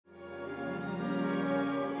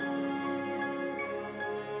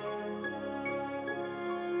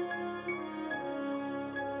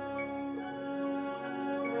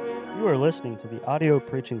You are listening to the audio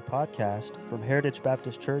preaching podcast from Heritage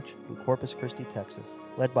Baptist Church in Corpus Christi, Texas,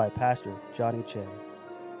 led by Pastor Johnny Che.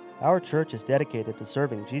 Our church is dedicated to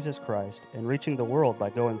serving Jesus Christ and reaching the world by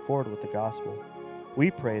going forward with the gospel. We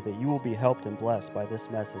pray that you will be helped and blessed by this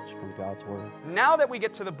message from God's Word. Now that we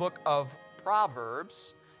get to the book of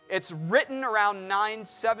Proverbs, it's written around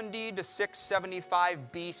 970 to 675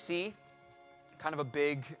 BC. Kind of a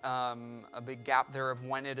big gap there of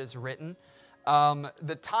when it is written.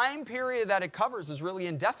 The time period that it covers is really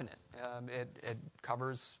indefinite. It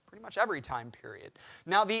covers pretty much every time period.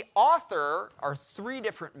 Now, the author are three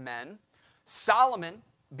different men, Solomon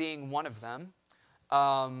being one of them,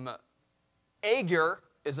 Agur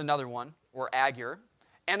is another one, or Agur,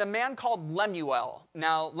 and a man called Lemuel.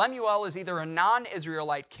 Now, Lemuel is either a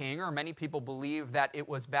non-Israelite king, or many people believe that it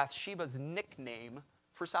was Bathsheba's nickname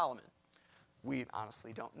for Solomon. We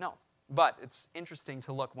honestly don't know. But it's interesting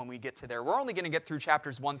to look when we get to there. We're only going to get through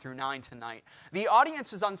chapters 1 through 9 tonight. The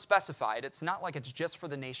audience is unspecified. It's not like it's just for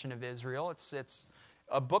the nation of Israel. It's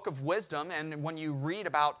a book of wisdom, and when you read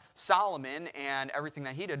about Solomon and everything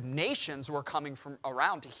that he did, nations were coming from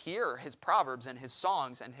around to hear his proverbs and his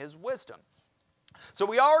songs and his wisdom. So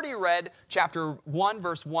we already read chapter 1,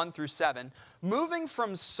 verse 1 through 7. Moving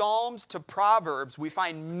from Psalms to Proverbs, we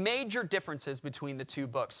find major differences between the two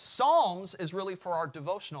books. Psalms is really for our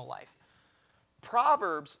devotional life.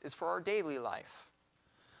 Proverbs is for our daily life.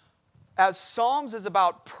 As Psalms is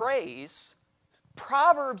about praise,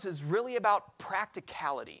 Proverbs is really about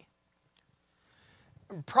practicality.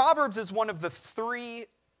 Proverbs is one of the three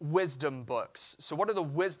wisdom books. So what are the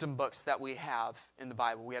wisdom books that we have in the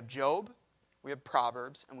Bible? We have Job, we have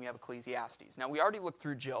Proverbs, and we have Ecclesiastes. Now, we already looked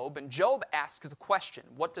through Job, and Job asks a question.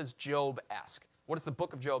 What does Job ask? What does the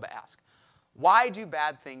book of Job ask? Why do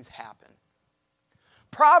bad things happen?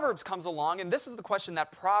 Proverbs comes along, and this is the question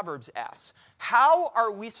that Proverbs asks. How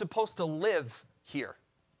are we supposed to live here?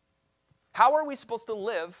 How are we supposed to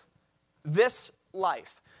live this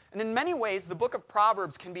life? And in many ways, the book of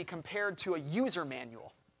Proverbs can be compared to a user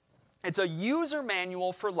manual. It's a user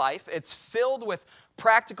manual for life. It's filled with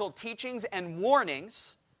practical teachings and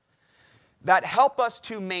warnings that help us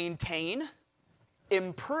to maintain,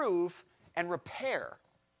 improve, and repair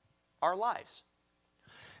our lives.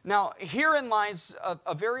 Now, herein lies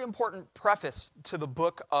a very important preface to the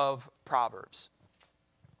book of Proverbs.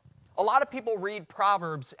 A lot of people read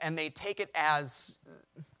Proverbs and they take it as,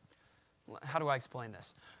 how do I explain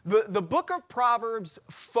this? The book of Proverbs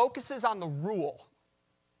focuses on the rule.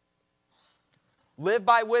 Live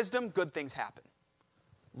by wisdom, good things happen.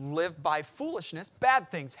 Live by foolishness, bad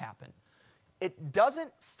things happen. It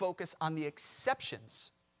doesn't focus on the exceptions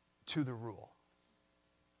to the rule.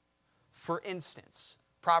 For instance,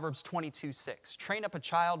 Proverbs 22:6, train up a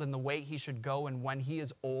child in the way he should go, and when he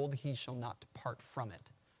is old, he shall not depart from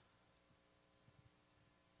it.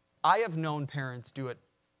 I have known parents do it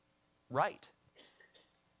right,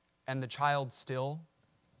 and the child still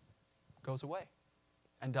goes away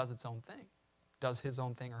and does its own thing, does his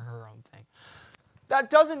own thing or her own thing.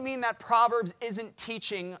 That doesn't mean that Proverbs isn't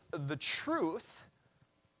teaching the truth.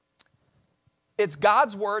 It's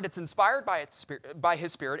God's word, it's inspired by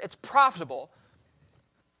His Spirit, it's profitable.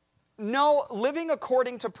 No, living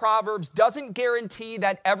according to Proverbs doesn't guarantee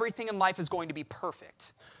that everything in life is going to be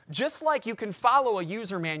perfect. Just like you can follow a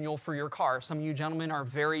user manual for your car. Some of you gentlemen are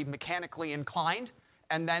very mechanically inclined,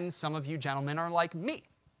 and then some of you gentlemen are like me.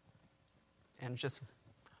 And just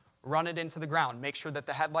run it into the ground. Make sure that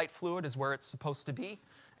the headlight fluid is where it's supposed to be,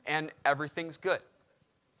 and everything's good.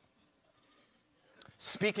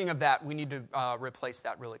 Speaking of that, we need to replace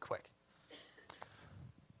that really quick.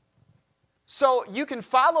 So you can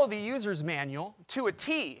follow the user's manual to a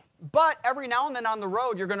T, but every now and then on the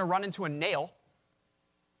road, you're going to run into a nail.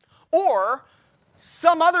 Or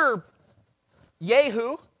some other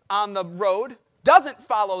yahoo on the road doesn't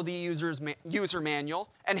follow the user manual,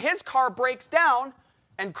 and his car breaks down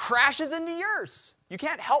and crashes into yours. You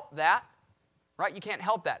can't help that, right? You can't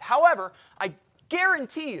help that. However, I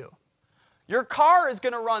guarantee you, your car is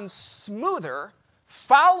going to run smoother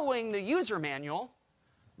following the user manual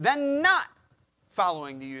than not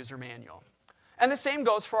following the user manual. And the same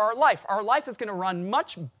goes for our life. Our life is going to run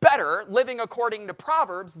much better living according to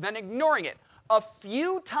Proverbs than ignoring it. A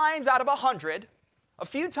few times out of 100,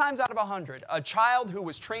 a child who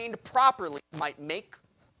was trained properly might make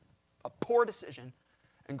a poor decision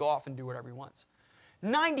and go off and do whatever he wants.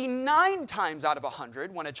 99 times out of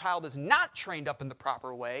 100, when a child is not trained up in the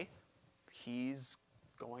proper way, he's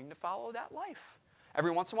going to follow that life.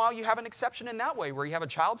 Every once in a while, you have an exception in that way, where you have a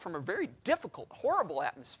child from a very difficult, horrible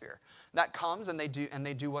atmosphere that comes and they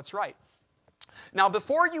do what's right. Now,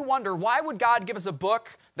 before you wonder, why would God give us a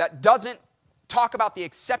book that doesn't talk about the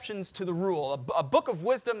exceptions to the rule? A book of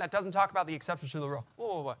wisdom that doesn't talk about the exceptions to the rule.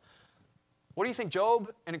 Whoa. What do you think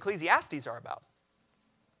Job and Ecclesiastes are about?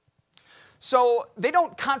 So they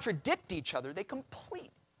don't contradict each other, they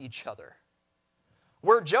complete each other.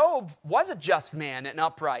 Where Job was a just man and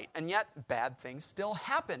upright, and yet bad things still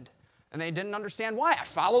happened. And they didn't understand why. I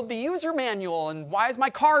followed the user manual, and why is my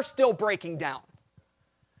car still breaking down?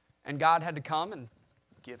 And God had to come and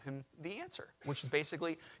give him the answer, which is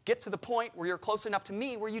basically get to the point where you're close enough to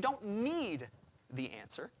me where you don't need the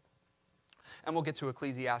answer. And we'll get to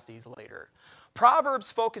Ecclesiastes later.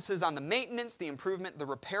 Proverbs focuses on the maintenance, the improvement, the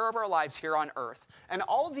repair of our lives here on earth. And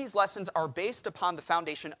all of these lessons are based upon the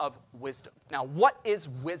foundation of wisdom. Now, what is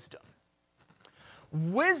wisdom?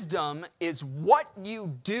 Wisdom is what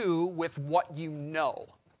you do with what you know.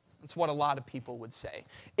 That's what a lot of people would say.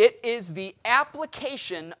 It is the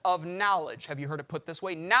application of knowledge. Have you heard it put this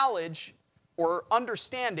way? Knowledge or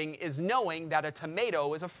understanding is knowing that a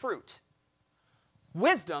tomato is a fruit.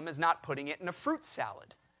 Wisdom is not putting it in a fruit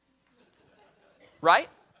salad. Right?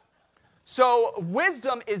 So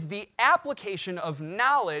wisdom is the application of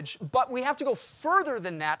knowledge, but we have to go further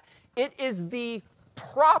than that. It is the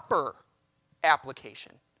proper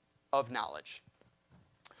application of knowledge.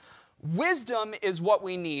 Wisdom is what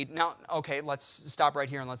we need. Now, okay, let's stop right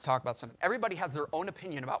here and let's talk about something. Everybody has their own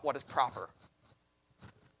opinion about what is proper.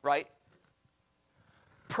 Right?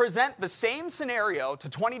 Present the same scenario to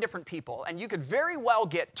 20 different people, and you could very well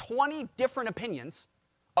get 20 different opinions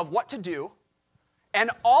of what to do, and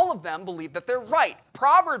all of them believe that they're right.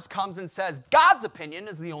 Proverbs comes and says God's opinion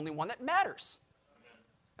is the only one that matters.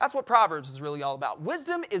 That's what Proverbs is really all about.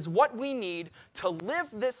 Wisdom is what we need to live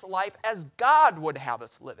this life as God would have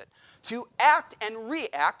us live it. To act and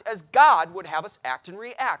react as God would have us act and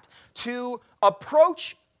react. To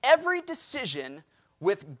approach every decision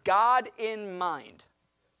with God in mind.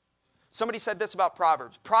 Somebody said this about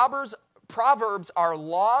Proverbs. Proverbs are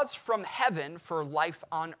laws from heaven for life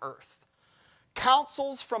on earth.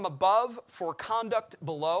 Counsels from above for conduct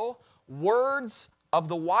below. Words of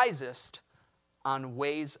the wisest on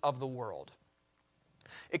ways of the world.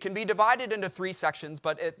 It can be divided into 3 sections,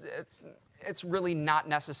 but it's really not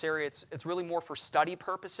necessary. It's really more for study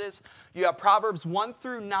purposes. You have Proverbs 1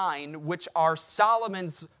 through 9, which are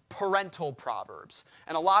Solomon's parental proverbs.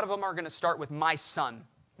 And a lot of them are going to start with my son.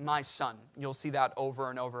 My son. You'll see that over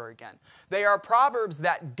and over again. They are proverbs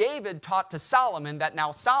that David taught to Solomon that now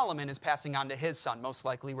Solomon is passing on to his son, most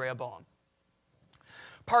likely Rehoboam.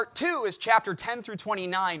 Part 2 is chapter 10 through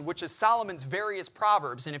 29, which is Solomon's various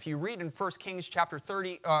proverbs. And if you read in 1 Kings chapter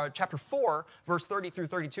 4, verse 30 through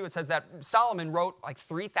 32, it says that Solomon wrote like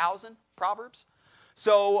 3,000 proverbs.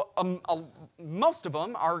 So most of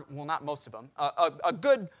them are, well, not most of them, a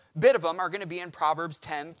good bit of them are going to be in Proverbs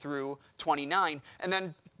 10 through 29. And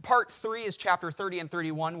then part 3 is chapter 30 and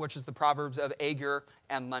 31, which is the Proverbs of Agur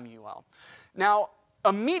and Lemuel. Now,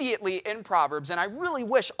 immediately in Proverbs, and I really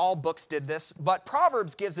wish all books did this, but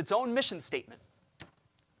Proverbs gives its own mission statement.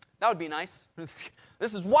 That would be nice.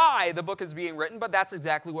 This is why the book is being written, but that's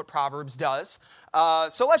exactly what Proverbs does.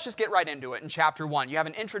 So let's just get right into it in chapter 1. You have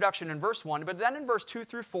an introduction in verse 1, but then in verse 2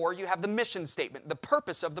 through 4, you have the mission statement, the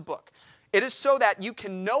purpose of the book. It is so that you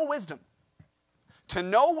can know wisdom, to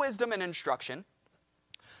know wisdom and instruction,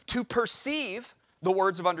 to perceive the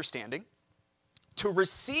words of understanding, to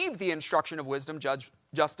receive the instruction of wisdom,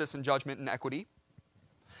 justice, and judgment and equity,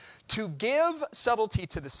 to give subtlety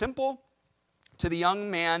to the simple, to the young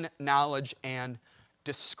man knowledge and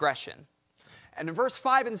discretion. And in verse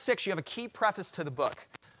 5 and 6, you have a key preface to the book.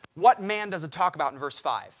 What man does it talk about in verse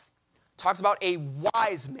 5? It talks about a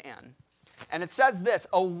wise man. And it says this,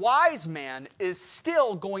 a wise man is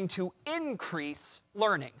still going to increase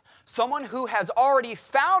learning. Someone who has already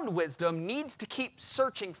found wisdom needs to keep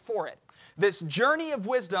searching for it. This journey of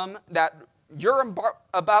wisdom that you're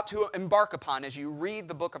about to embark upon as you read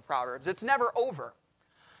the book of Proverbs, it's never over.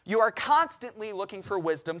 You are constantly looking for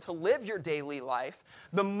wisdom to live your daily life.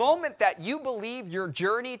 The moment that you believe your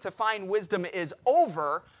journey to find wisdom is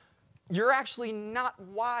over, you're actually not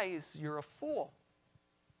wise, you're a fool.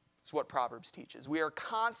 That's what Proverbs teaches. We are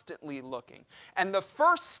constantly looking. And the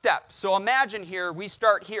first step, so imagine here, we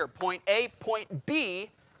start here. Point A, point B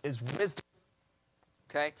is wisdom.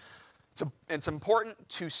 Okay? It's important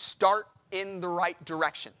to start in the right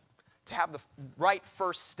direction, to have the right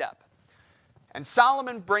first step. And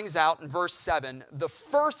Solomon brings out in verse 7, the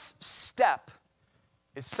first step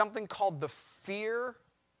is something called the fear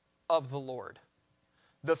of the Lord.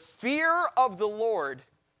 The fear of the Lord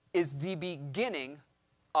is the beginning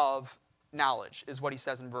of knowledge, is what he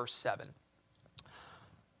says in verse 7.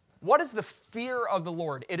 What is the fear of the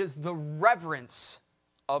Lord? It is the reverence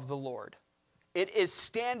of the Lord. It is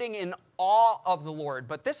standing in awe of the Lord.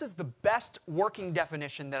 But this is the best working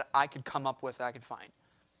definition that I could come up with, that I could find.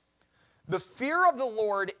 The fear of the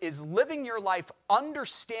Lord is living your life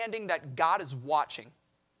understanding that God is watching,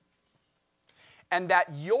 and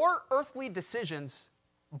that your earthly decisions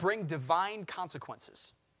bring divine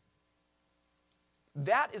consequences.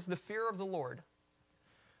 That is the fear of the Lord.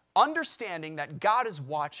 Understanding that God is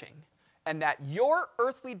watching and that your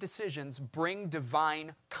earthly decisions bring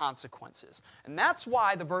divine consequences. And that's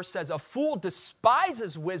why the verse says, a fool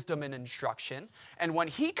despises wisdom and instruction, and when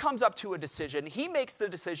he comes up to a decision, he makes the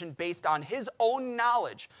decision based on his own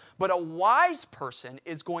knowledge. But a wise person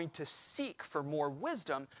is going to seek for more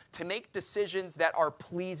wisdom to make decisions that are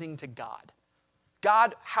pleasing to God.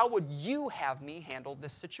 God, how would you have me handle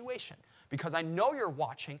this situation? Because I know you're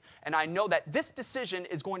watching, and I know that this decision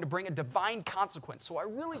is going to bring a divine consequence, so I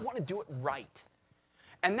really want to do it right.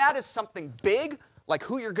 And that is something big, like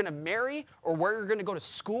who you're going to marry, or where you're going to go to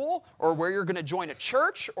school, or where you're going to join a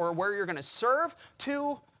church, or where you're going to serve,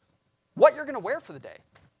 to what you're going to wear for the day.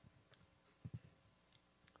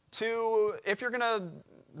 To if you're going to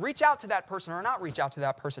reach out to that person or not reach out to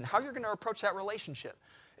that person, how you're going to approach that relationship.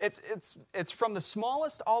 It's from the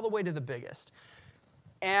smallest all the way to the biggest.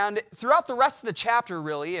 And throughout the rest of the chapter,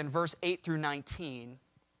 really, in verse 8 through 19,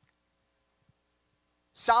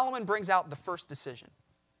 Solomon brings out the first decision.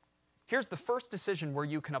 Here's the first decision where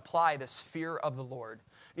you can apply this fear of the Lord.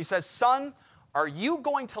 He says, son, are you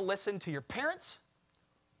going to listen to your parents,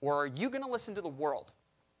 or are you going to listen to the world?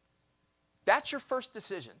 That's your first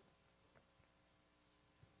decision.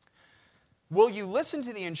 Will you listen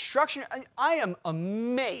to the instruction? I am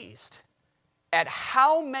amazed at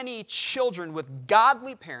how many children with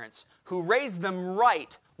godly parents who raise them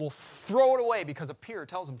right will throw it away because a peer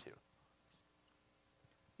tells them to.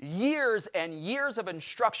 Years and years of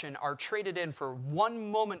instruction are traded in for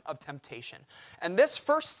one moment of temptation. And this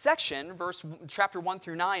first section, chapter 1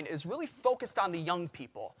 through 9, is really focused on the young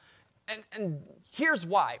people. And here's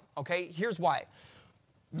why, okay? Here's why.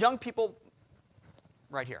 Young people,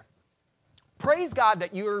 right here. Praise God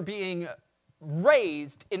that you are being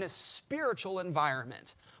raised in a spiritual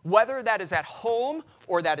environment, whether that is at home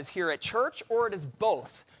or that is here at church or it is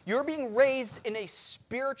both. You're being raised in a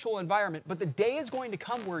spiritual environment, but the day is going to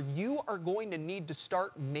come where you are going to need to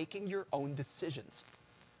start making your own decisions.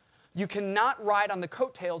 You cannot ride on the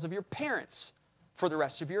coattails of your parents for the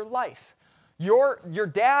rest of your life. Your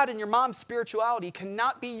dad and your mom's spirituality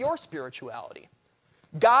cannot be your spirituality.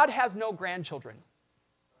 God has no grandchildren.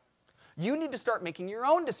 You need to start making your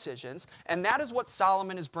own decisions, and that is what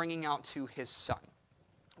Solomon is bringing out to his son.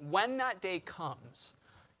 When that day comes,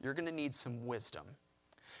 you're going to need some wisdom.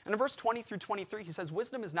 And in verse 20 through 23, he says,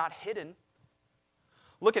 wisdom is not hidden.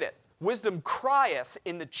 Look at it. Wisdom crieth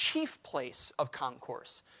in the chief place of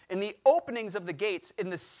concourse. In the openings of the gates, in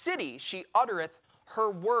the city she uttereth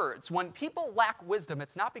her words. When people lack wisdom,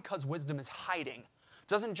 it's not because wisdom is hiding.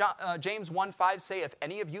 Doesn't James 1:5 say, if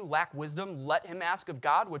any of you lack wisdom, let him ask of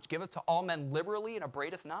God, which giveth to all men liberally and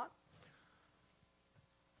upbraideth not?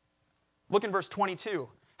 Look in verse 22.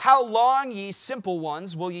 How long, ye simple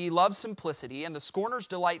ones, will ye love simplicity, and the scorners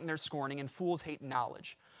delight in their scorning, and fools hate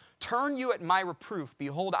knowledge? Turn you at my reproof.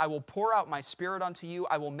 Behold, I will pour out my spirit unto you.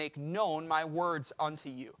 I will make known my words unto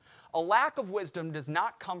you. A lack of wisdom does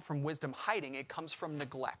not come from wisdom hiding. It comes from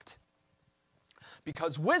neglect.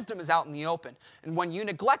 Because wisdom is out in the open. And when you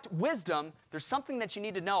neglect wisdom, there's something that you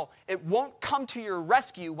need to know. It won't come to your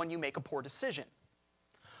rescue when you make a poor decision.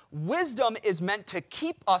 Wisdom is meant to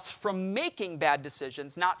keep us from making bad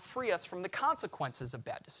decisions, not free us from the consequences of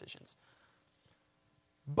bad decisions.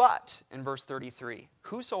 But, in verse 33,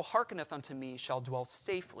 whoso hearkeneth unto me shall dwell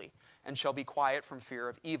safely, and shall be quiet from fear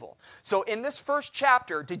of evil. So in this first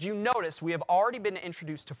chapter, did you notice we have already been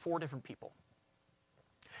introduced to 4 different people?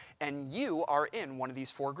 And you are in one of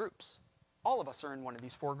these 4 groups. All of us are in one of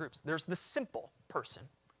these 4 groups. There's the simple person.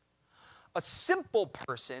 A simple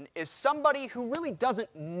person is somebody who really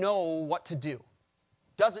doesn't know what to do.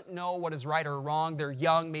 Doesn't know what is right or wrong. They're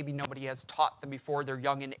young. Maybe nobody has taught them before. They're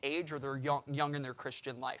young in age or they're young in their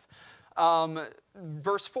Christian life.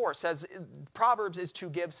 Verse 4 says, Proverbs is to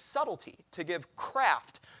give subtlety, to give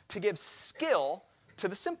craft, to give skill to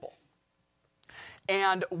the simple.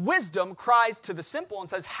 And wisdom cries to the simple and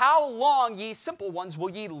says, how long, ye simple ones,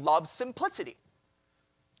 will ye love simplicity?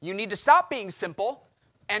 You need to stop being simple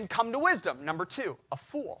and come to wisdom. Number 2, a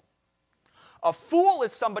fool. A fool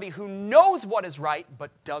is somebody who knows what is right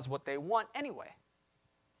but does what they want anyway.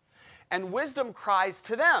 And wisdom cries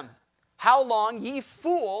to them, how long, ye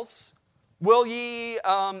fools, Will ye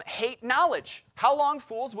hate knowledge? How long,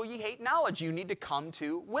 fools, will ye hate knowledge? You need to come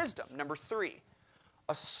to wisdom. Number 3,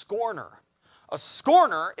 a scorner. A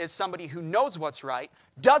scorner is somebody who knows what's right,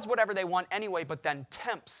 does whatever they want anyway, but then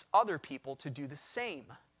tempts other people to do the same.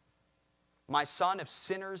 My son, if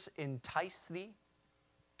sinners entice thee,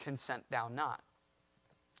 consent thou not.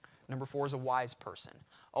 Number 4 is a wise person.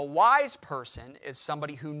 A wise person is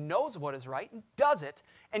somebody who knows what is right and does it,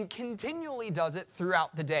 and continually does it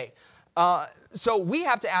throughout the day. So we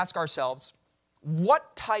have to ask ourselves,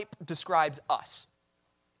 what type describes us?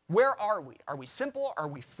 Where are we? Are we simple? Are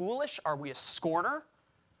we foolish? Are we a scorner?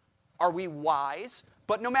 Are we wise?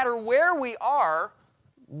 But no matter where we are,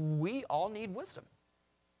 we all need wisdom.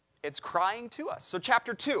 It's crying to us. So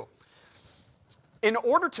chapter 2. In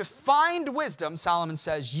order to find wisdom, Solomon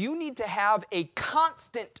says, you need to have a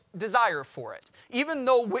constant desire for it. Even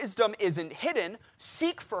though wisdom isn't hidden,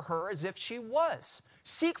 seek for her as if she was.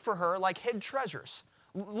 Seek for her like hid treasures.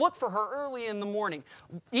 Look for her early in the morning.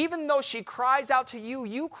 Even though she cries out to you,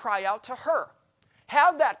 you cry out to her.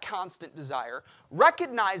 Have that constant desire.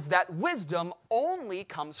 Recognize that wisdom only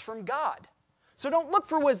comes from God. So don't look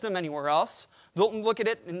for wisdom anywhere else. Don't look at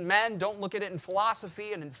it in men. Don't look at it in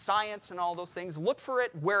philosophy and in science and all those things. Look for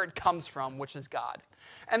it where it comes from, which is God.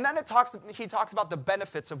 And then he talks about the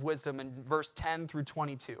benefits of wisdom in verse 10 through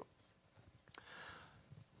 22.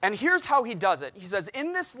 And here's how he does it. He says,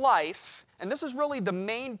 in this life, and this is really the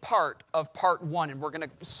main part of part 1, and we're going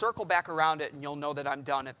to circle back around it, and you'll know that I'm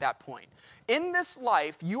done at that point. In this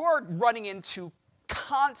life, you are running into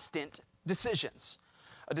constant decisions.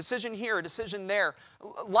 A decision here, a decision there.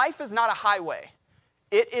 Life is not a highway.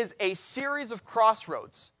 It is a series of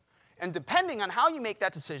crossroads. And depending on how you make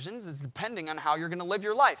that decision is depending on how you're going to live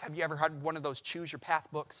your life. Have you ever had one of those choose your path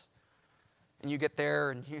books? And you get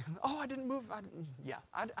there and you, I didn't move. I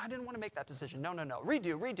didn't want to make that decision. No.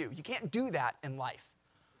 Redo. You can't do that in life.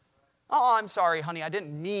 Oh, I'm sorry, honey. I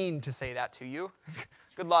didn't mean to say that to you.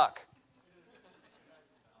 Good luck.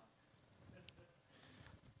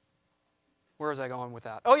 Where was I going with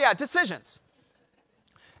that? Oh, yeah, decisions.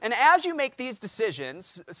 And as you make these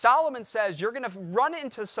decisions, Solomon says you're going to run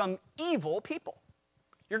into some evil people.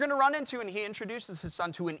 You're going to run into, and he introduces his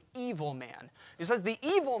son to an evil man. He says the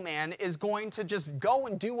evil man is going to just go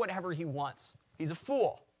and do whatever he wants. He's a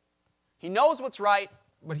fool. He knows what's right,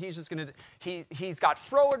 but he's just going to, he's got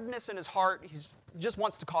frowardness in his heart. He just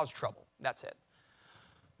wants to cause trouble. That's it.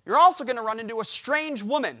 You're also going to run into a strange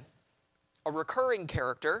woman, a recurring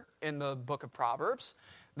character in the book of Proverbs.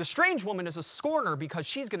 The strange woman is a scorner because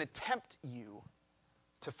she's going to tempt you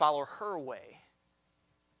to follow her way.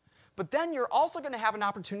 But then you're also going to have an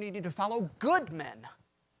opportunity to follow good men.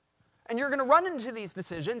 And you're going to run into these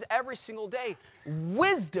decisions every single day.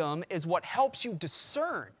 Wisdom is what helps you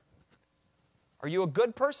discern. Are you a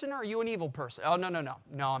good person or are you an evil person? Oh, no.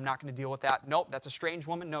 No, I'm not going to deal with that. Nope, that's a strange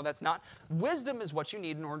woman. No, that's not. Wisdom is what you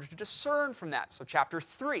need in order to discern from that. So chapter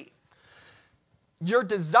 3. Your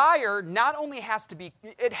desire not only has to be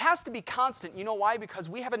constant. You know why? Because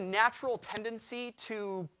we have a natural tendency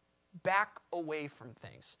to back away from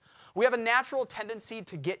things. We have a natural tendency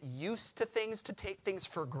to get used to things, to take things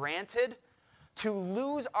for granted, to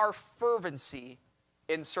lose our fervency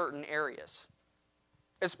in certain areas,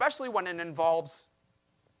 especially when it involves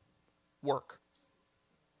work.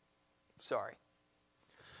 Sorry.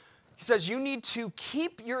 He says you need to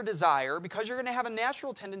keep your desire because you're going to have a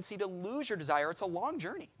natural tendency to lose your desire. It's a long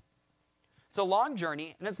journey. It's a long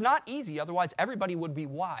journey, and it's not easy. Otherwise, everybody would be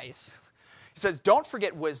wise. He says, don't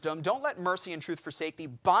forget wisdom. Don't let mercy and truth forsake thee.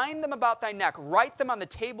 Bind them about thy neck. Write them on the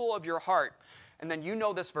table of your heart. And then you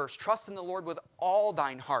know this verse. Trust in the Lord with all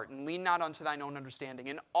thine heart, and lean not unto thine own understanding.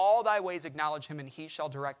 In all thy ways acknowledge him, and he shall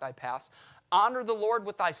direct thy paths. Honor the Lord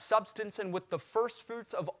with thy substance and with the first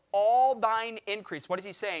fruits of all thine increase. What is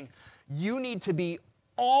he saying? You need to be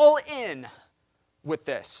all in with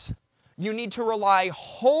this. You need to rely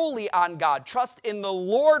wholly on God. Trust in the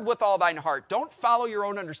Lord with all thine heart. Don't follow your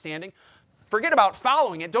own understanding. Forget about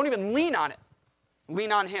following it. Don't even lean on it.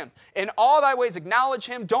 Lean on him. In all thy ways acknowledge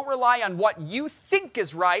him. Don't rely on what you think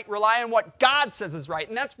is right. Rely on what God says is right.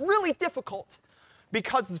 And that's really difficult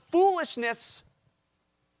because foolishness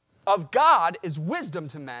of God is wisdom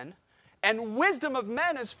to men, and wisdom of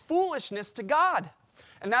men is foolishness to God.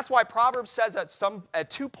 And that's why Proverbs says at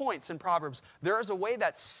 2 points in Proverbs, there is a way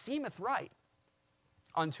that seemeth right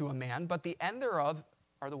unto a man, but the end thereof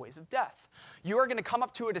are the ways of death. You are going to come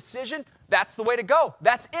up to a decision, that's the way to go.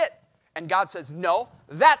 That's it. And God says, no,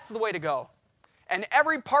 that's the way to go. And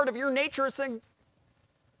every part of your nature is saying,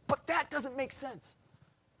 but that doesn't make sense.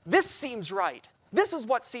 This seems right. This is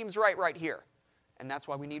what seems right here. And that's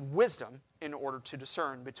why we need wisdom in order to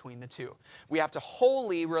discern between the two. We have to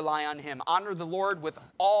wholly rely on him. Honor the Lord with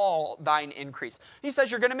all thine increase. He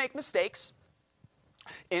says you're going to make mistakes.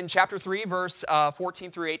 In chapter 3, verse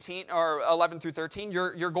 14 through 18, or 11 through 13,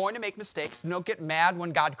 you're going to make mistakes. Don't get mad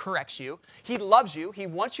when God corrects you. He loves you. He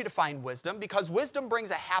wants you to find wisdom because wisdom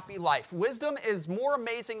brings a happy life. Wisdom is more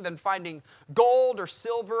amazing than finding gold or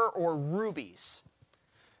silver or rubies.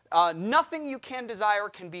 Nothing you can desire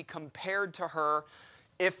can be compared to her.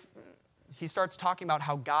 If he starts talking about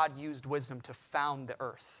how God used wisdom to found the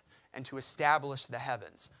earth and to establish the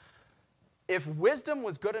heavens. If wisdom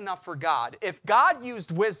was good enough for God, if God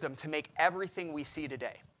used wisdom to make everything we see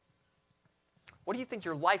today, what do you think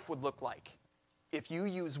your life would look like if you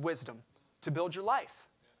use wisdom to build your life?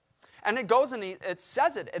 And it goes and it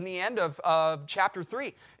says it in the end of chapter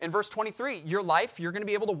 3. In verse 23, your life, you're going to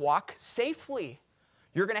be able to walk safely.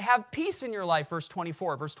 You're going to have peace in your life, verse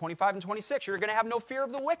 24. Verse 25 and 26, you're going to have no fear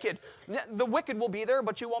of the wicked. The wicked will be there,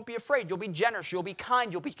 but you won't be afraid. You'll be generous. You'll be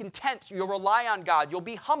kind. You'll be content. You'll rely on God. You'll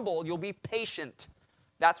be humble. You'll be patient.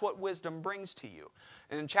 That's what wisdom brings to you.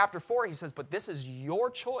 And in chapter 4, he says, but this is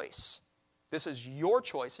your choice. This is your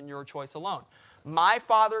choice and your choice alone. My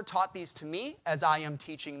Father taught these to me as I am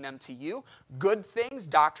teaching them to you. Good things,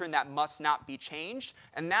 doctrine that must not be changed.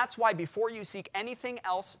 And that's why before you seek anything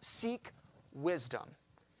else, seek wisdom.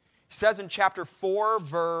 He says in chapter 4,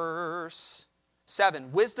 verse 7,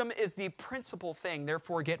 wisdom is the principal thing,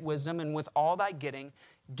 therefore get wisdom, and with all thy getting,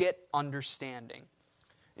 get understanding.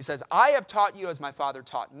 He says, I have taught you as my Father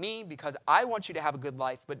taught me, because I want you to have a good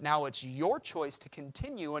life, but now it's your choice to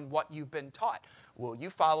continue in what you've been taught. Will you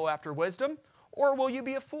follow after wisdom, or will you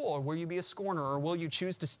be a fool, or will you be a scorner, or will you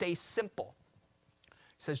choose to stay simple? He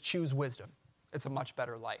says, choose wisdom. It's a much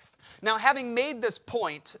better life. Now, having made this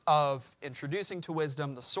point of introducing to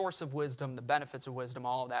wisdom, the source of wisdom, the benefits of wisdom,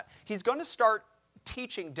 all of that, he's going to start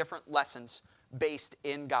teaching different lessons based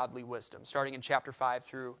in godly wisdom, starting in chapter 5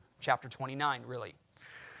 through chapter 29, really.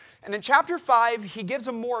 And in chapter 5, he gives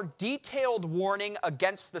a more detailed warning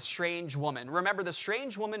against the strange woman. Remember, the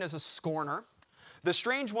strange woman is a scorner. The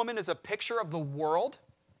strange woman is a picture of the world.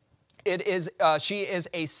 She is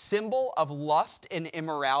a symbol of lust and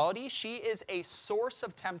immorality. She is a source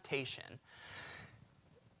of temptation.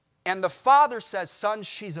 And the Father says, son,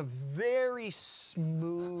 she's a very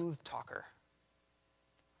smooth talker.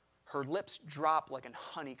 Her lips drop like a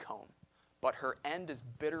honeycomb, but her end is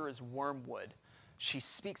bitter as wormwood. She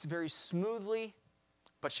speaks very smoothly,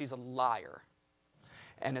 but she's a liar.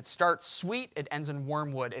 And it starts sweet, it ends in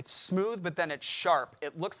wormwood. It's smooth, but then it's sharp.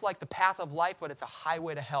 It looks like the path of life, but it's a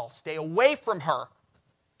highway to hell. Stay away from her,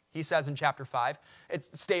 he says in chapter 5.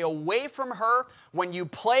 Stay away from her. When you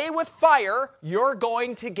play with fire, you're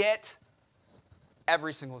going to get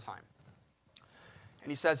every single time.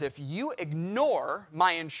 And he says, if you ignore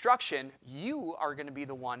my instruction, you are going to be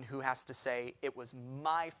the one who has to say, it was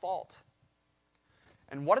my fault.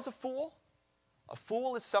 And what is a fool? A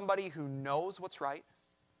fool is somebody who knows what's right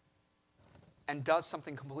and does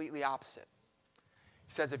something completely opposite.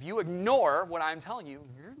 He says, if you ignore what I'm telling you,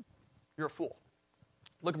 you're a fool.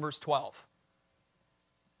 Look at verse 12.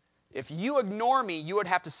 If you ignore me, you would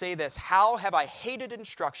have to say this, how have I hated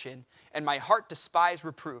instruction, and my heart despised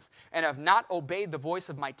reproof, and have not obeyed the voice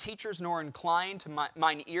of my teachers, nor inclined to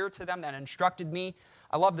mine ear to them that instructed me.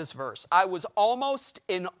 I love this verse. I was almost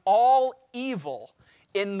in all evil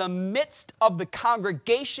in the midst of the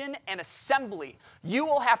congregation and assembly. You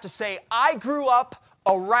will have to say, I grew up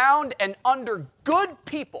around and under good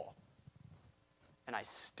people, and I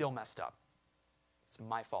still messed up. It's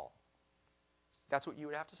my fault. That's what you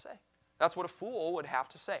would have to say. That's what a fool would have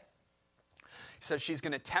to say. He says she's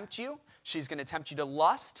going to tempt you. She's going to tempt you to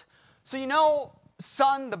lust. So you know,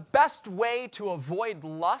 son, the best way to avoid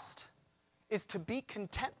lust is to be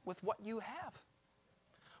content with what you have.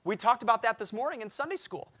 We talked about that this morning in Sunday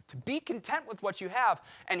school, to be content with what you have.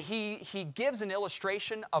 And he gives an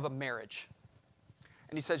illustration of a marriage.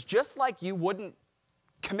 And he says, just like you wouldn't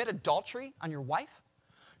commit adultery on your wife,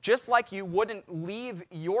 just like you wouldn't leave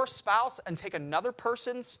your spouse and take another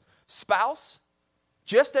person's spouse,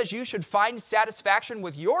 just as you should find satisfaction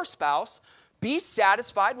with your spouse, be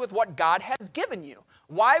satisfied with what God has given you.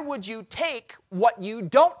 Why would you take what you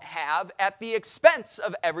don't have at the expense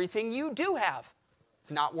of everything you do have?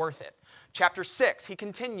 It's not worth it. Chapter 6, he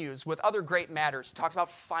continues with other great matters. He talks about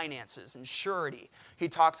finances and surety. He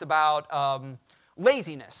talks about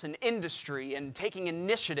laziness and industry and taking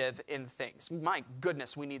initiative in things. My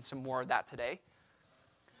goodness, we need some more of that today.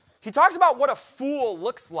 He talks about what a fool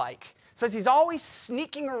looks like. He says he's always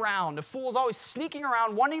sneaking around. A fool's always sneaking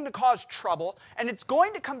around, wanting to cause trouble, and it's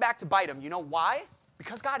going to come back to bite him. You know why?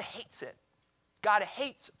 Because God hates it. God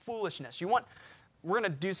hates foolishness. We're going to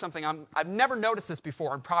do something. I've never noticed this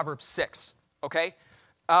before in Proverbs 6, okay?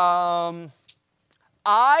 I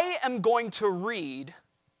am going to read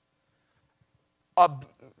a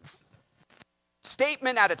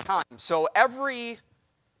statement at a time. So every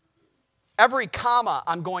comma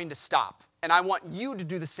I'm going to stop. And I want you to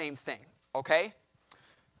do the same thing, okay?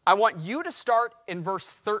 I want you to start in verse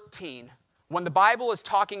 13 when the Bible is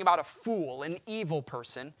talking about a fool, an evil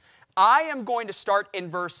person. I am going to start in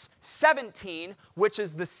verse 17, which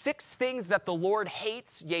is the 6 things that the Lord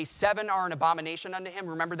hates, yea, 7 are an abomination unto him.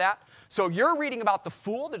 Remember that? So you're reading about the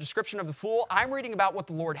fool, the description of the fool. I'm reading about what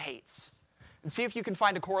the Lord hates. And see if you can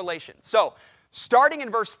find a correlation. So, starting in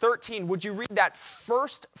verse 13, would you read that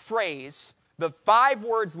first phrase, the 5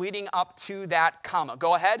 words leading up to that comma?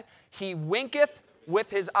 Go ahead. He winketh with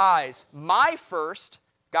his eyes. My first,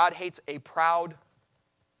 God hates a proud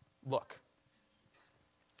look.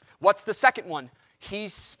 What's the second one? He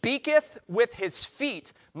speaketh with his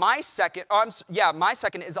feet. My second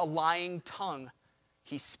is a lying tongue.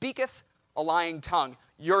 He speaketh a lying tongue.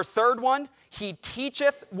 Your third one, he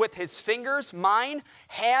teacheth with his fingers. Mine,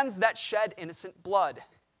 hands that shed innocent blood.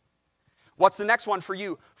 What's the next one for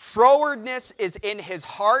you? Frowardness is in his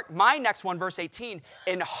heart. My next one, verse 18,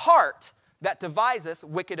 in heart that deviseth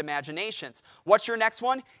wicked imaginations. What's your next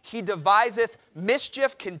one? He deviseth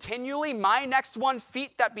mischief continually. My next one,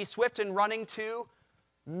 feet that be swift in running to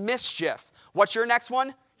mischief. What's your next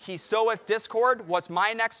one? He soweth discord. What's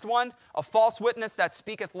my next one? A false witness that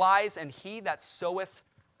speaketh lies, and he that soweth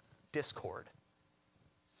discord.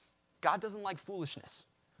 God doesn't like foolishness.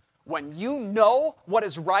 When you know what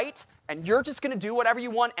is right, and you're just going to do whatever you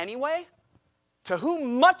want anyway, to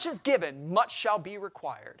whom much is given, much shall be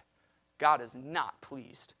required. God is not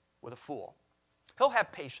pleased with a fool. He'll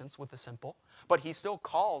have patience with the simple, but he still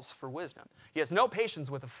calls for wisdom. He has no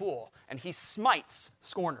patience with a fool, and he smites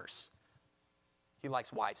scorners. He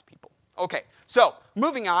likes wise people. Okay, so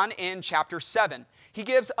moving on in chapter 7, he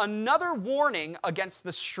gives another warning against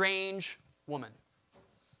the strange woman.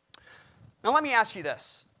 Now let me ask you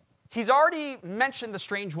this. He's already mentioned the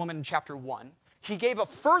strange woman in chapter 1. He gave a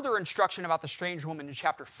further instruction about the strange woman in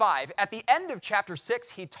chapter 5. At the end of chapter 6,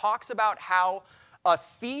 he talks about how a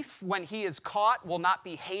thief, when he is caught, will not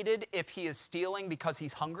be hated if he is stealing because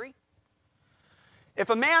he's hungry. If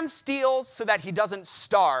a man steals so that he doesn't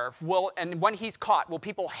starve, and when he's caught, will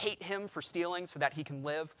people hate him for stealing so that he can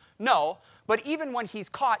live? No, but even when he's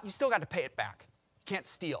caught, you still got to pay it back. You can't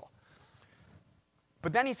steal.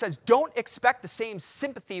 But then he says, don't expect the same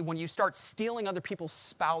sympathy when you start stealing other people's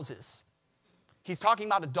spouses. He's talking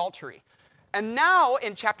about adultery. And now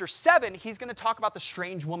in chapter 7, he's going to talk about the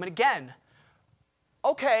strange woman again.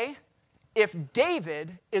 Okay, if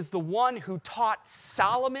David is the one who taught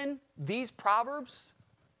Solomon these proverbs,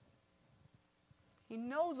 he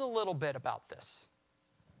knows a little bit about this.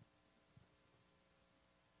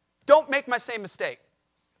 Don't make my same mistake.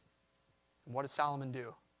 And what does Solomon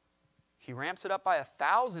do? He ramps it up by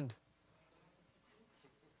 1,000.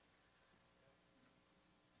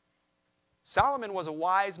 Solomon was a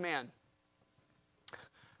wise man,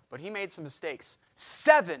 but he made some mistakes.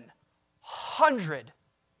 700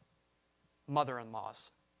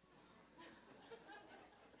 mother-in-laws.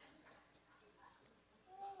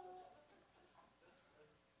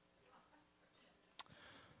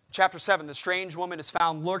 Chapter 7, the strange woman is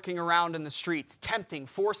found lurking around in the streets, tempting,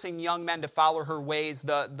 forcing young men to follow her ways.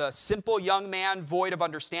 The simple young man, void of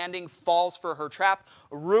understanding, falls for her trap,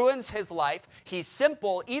 ruins his life. He's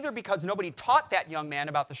simple either because nobody taught that young man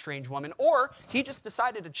about the strange woman, or he just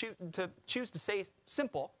decided to choose to stay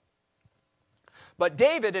simple. But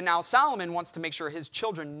David and now Solomon wants to make sure his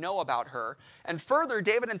children know about her. And further,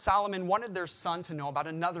 David and Solomon wanted their son to know about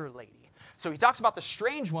another lady. So he talks about the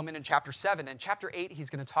strange woman in chapter 7. In chapter 8, he's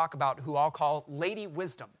going to talk about who I'll call Lady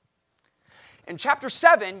Wisdom. In chapter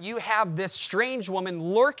 7, you have this strange woman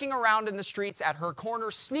lurking around in the streets at her corner,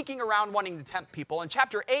 sneaking around wanting to tempt people. In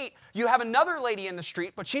chapter 8, you have another lady in the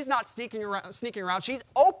street, but she's not sneaking around. She's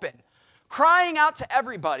open, crying out to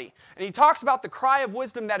everybody. And he talks about the cry of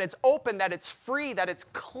wisdom, that it's open, that it's free, that it's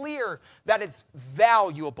clear, that it's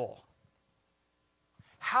valuable.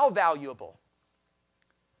 How valuable?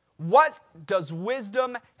 What does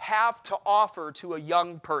wisdom have to offer to a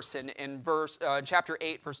young person in chapter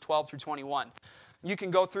 8, verse 12 through 21? You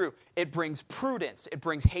can go through. It brings prudence. It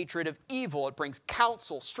brings hatred of evil. It brings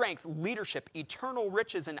counsel, strength, leadership, eternal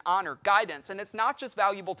riches and honor, guidance. And it's not just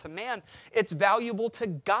valuable to man, it's valuable to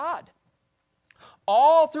God.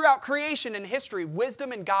 All throughout creation and history,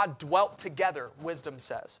 wisdom and God dwelt together, wisdom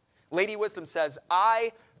says. Lady Wisdom says,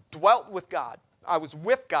 I dwelt with God. I was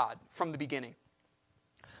with God from the beginning.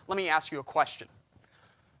 Let me ask you a question.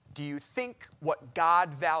 Do you think what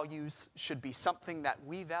God values should be something that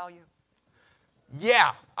we value?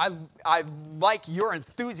 Yeah, I like your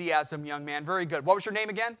enthusiasm, young man. Very good. What was your name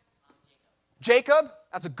again? Jacob?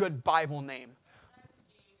 That's a good Bible name.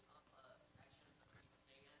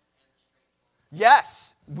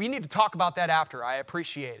 Yes, we need to talk about that after. I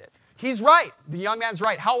appreciate it. He's right. The young man's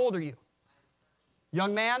right. How old are you?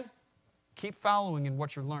 Young man, keep following in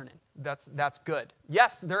what you're learning. That's good.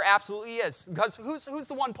 Yes, there absolutely is. Because who's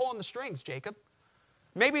the one pulling the strings, Jacob?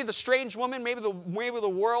 Maybe the strange woman, maybe the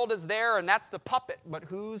world is there and that's the puppet. But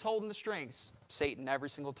who's holding the strings? Satan every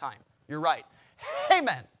single time. You're right.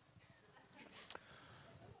 Amen.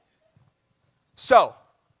 So,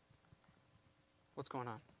 what's going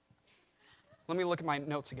on? Let me look at my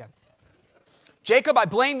notes again. Jacob, I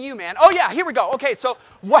blame you, man. Oh yeah, here we go. Okay, so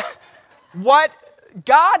what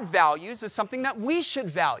God values is something that we should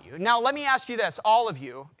value. Now, let me ask you this, all of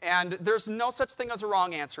you, and there's no such thing as a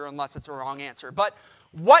wrong answer unless it's a wrong answer. But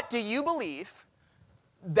what do you believe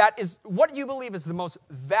is the most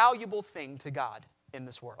valuable thing to God in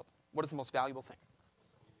this world? What is the most valuable thing?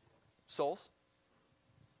 Souls?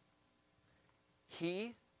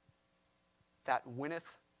 He that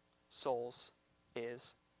winneth souls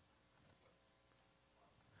is.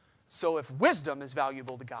 So if wisdom is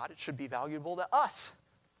valuable to God, it should be valuable to us.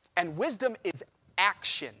 And wisdom is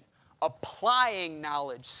action, applying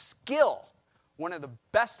knowledge, skill. One of the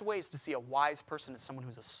best ways to see a wise person is someone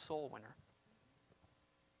who's a soul winner.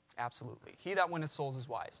 Absolutely. He that winneth souls is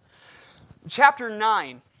wise. Chapter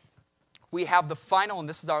 9, we have the final, and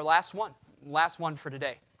this is our last one for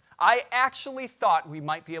today. I actually thought we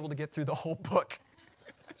might be able to get through the whole book.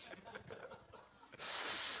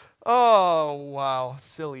 Oh, wow.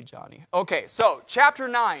 Silly Johnny. Okay, so chapter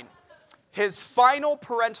 9, his final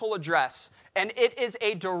parental address. And it is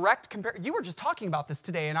a direct comparison. You were just talking about this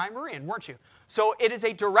today in Imarean, weren't you? So it is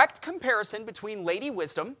a direct comparison between Lady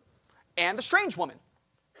Wisdom and the strange woman.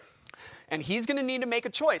 And he's going to need to make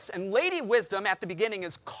a choice. And Lady Wisdom at the beginning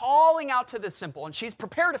is calling out to the simple, and she's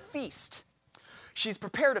prepared a feast. She's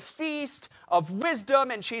prepared a feast of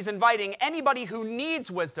wisdom, and she's inviting anybody who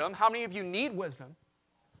needs wisdom. How many of you need wisdom?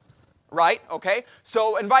 Right? Okay.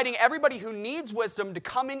 So inviting everybody who needs wisdom to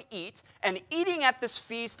come and eat, and eating at this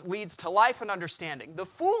feast leads to life and understanding. The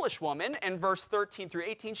foolish woman, in verse 13 through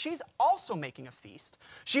 18, she's also making a feast.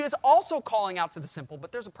 She is also calling out to the simple,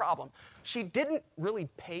 but there's a problem. She didn't really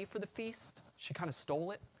pay for the feast. She kind of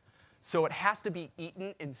stole it. So it has to be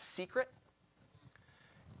eaten in secret.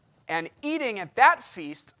 And eating at that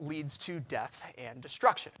feast leads to death and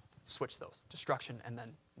destruction. Switch those. Destruction and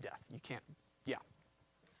then death. You can't, yeah.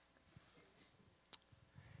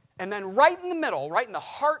 And then right in the middle, right in the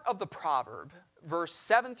heart of the proverb, verse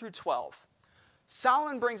 7 through 12,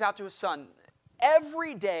 Solomon brings out to his son,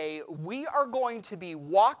 every day we are going to be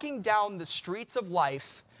walking down the streets of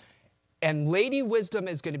life, and Lady Wisdom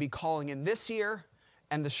is going to be calling in this year,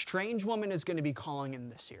 and the strange woman is going to be calling in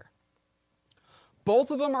this year.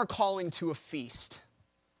 Both of them are calling to a feast.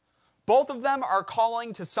 Both of them are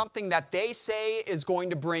calling to something that they say is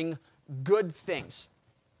going to bring good things.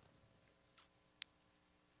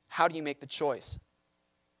 How do you make the choice?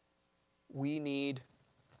 We need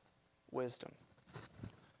wisdom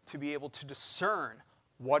to be able to discern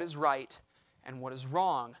what is right and what is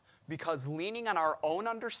wrong, because leaning on our own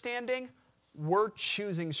understanding, we're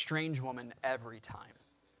choosing strange woman every time.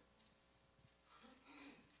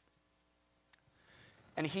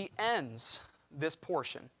 And he ends this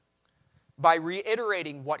portion by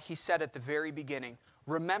reiterating what he said at the very beginning.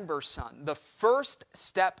 Remember, son, the first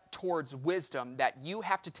step towards wisdom that you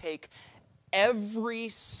have to take every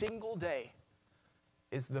single day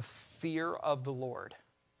is the fear of the Lord.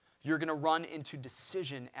 You're going to run into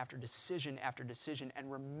decision after decision after decision.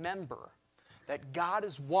 And remember that God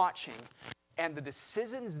is watching, and the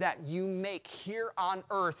decisions that you make here on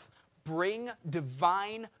earth bring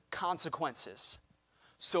divine consequences.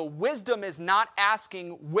 So wisdom is not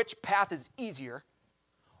asking which path is easier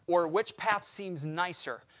or which path seems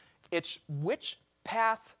nicer. It's which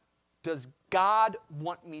path does God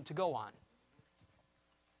want me to go on?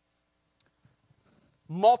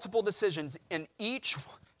 Multiple decisions, and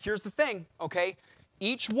here's the thing, okay?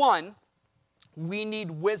 Each one, we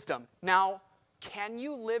need wisdom. Now, can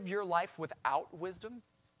you live your life without wisdom?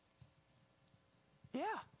 Yeah.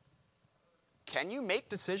 Can you make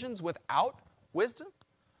decisions without wisdom?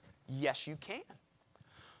 Yes, you can.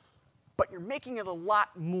 But you're making it a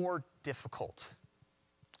lot more difficult.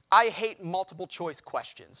 I hate multiple choice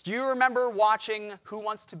questions. Do you remember watching Who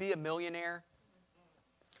Wants to Be a Millionaire?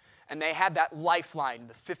 And they had that lifeline,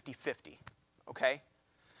 the 50-50, okay?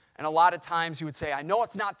 And a lot of times you would say, I know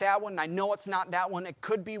it's not that one, I know it's not that one, it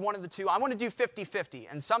could be one of the two. I want to do 50-50.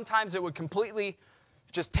 And sometimes it would completely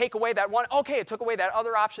just take away that one. Okay, it took away that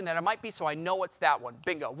other option that it might be, so I know it's that one.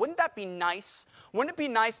 Bingo. Wouldn't that be nice? Wouldn't it be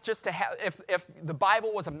nice just to have, if the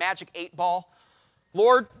Bible was a magic 8-ball?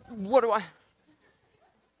 Lord, what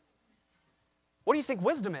do you think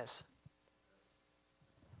wisdom is?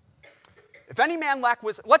 If any man lack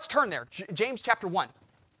wisdom, let's turn there. James chapter 1.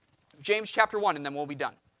 James chapter 1, and then we'll be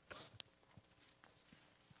done.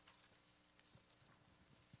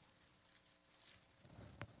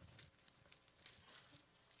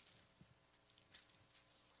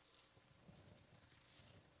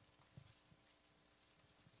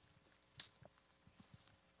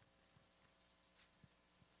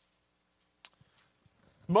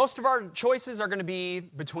 Most of our choices are going to be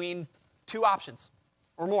between two options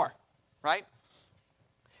or more, right?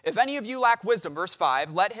 If any of you lack wisdom, verse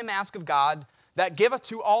 5, let him ask of God that giveth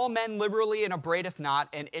to all men liberally and upbraideth not,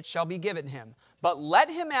 and it shall be given him. But let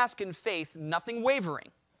him ask in faith, nothing wavering.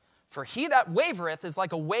 For he that wavereth is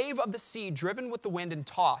like a wave of the sea driven with the wind and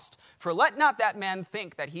tossed. For let not that man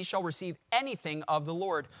think that he shall receive anything of the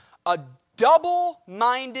Lord. A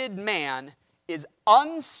double-minded man is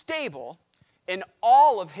unstable in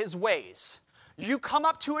all of his ways. You come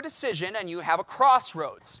up to a decision and you have a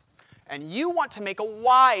crossroads. And you want to make a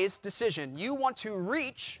wise decision. You want to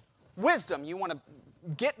reach wisdom. You want to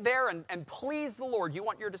get there and please the Lord. You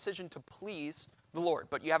want your decision to please the Lord.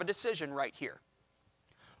 But you have a decision right here.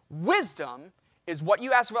 Wisdom is what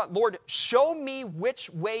you ask about. Lord, show me which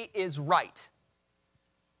way is right.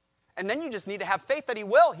 And then you just need to have faith that he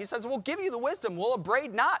will. He says, we'll give you the wisdom. We'll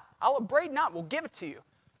upbraid not. I'll upbraid not. We'll give it to you.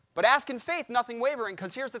 But ask in faith, nothing wavering,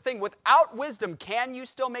 because here's the thing. Without wisdom, can you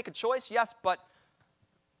still make a choice? Yes, but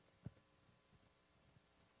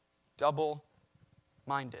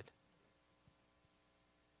double-minded.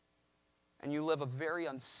 And you live a very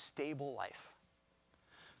unstable life.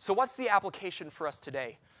 So what's the application for us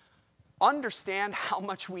today? Understand how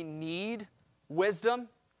much we need wisdom,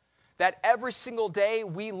 that every single day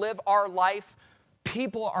we live our life,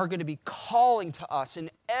 people are going to be calling to us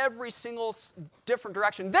in every single different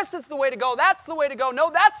direction. This is the way to go. That's the way to go.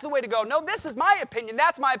 No, that's the way to go. No, this is my opinion.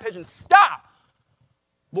 That's my opinion. Stop.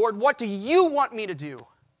 Lord, what do you want me to do?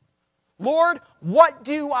 Lord, what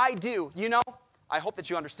do I do? You know, I hope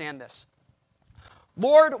that you understand this.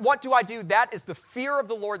 Lord, what do I do? That is the fear of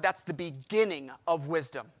the Lord. That's the beginning of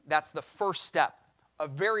wisdom. That's the first step, a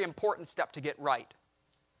very important step to get right.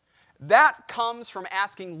 That comes from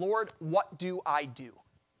asking, Lord, what do I do?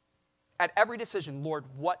 At every decision, Lord,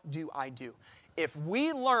 what do I do? If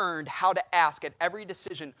we learned how to ask at every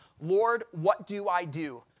decision, Lord, what do I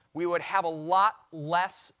do? We would have a lot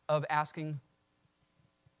less of asking,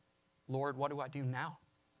 Lord, what do I do now?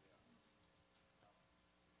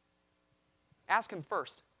 Ask him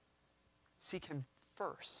first. Seek him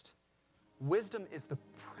first. Wisdom is the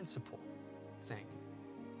principal thing.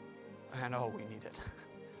 And oh, we need it.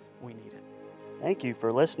 We need it. Thank you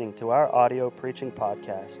for listening to our audio preaching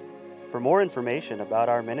podcast. For more information about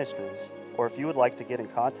our ministries, or if you would like to get in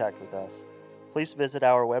contact with us, please visit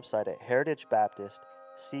our website at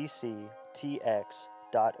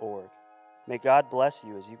heritagebaptistcctx.org. May God bless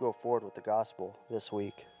you as you go forward with the gospel this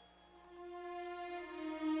week.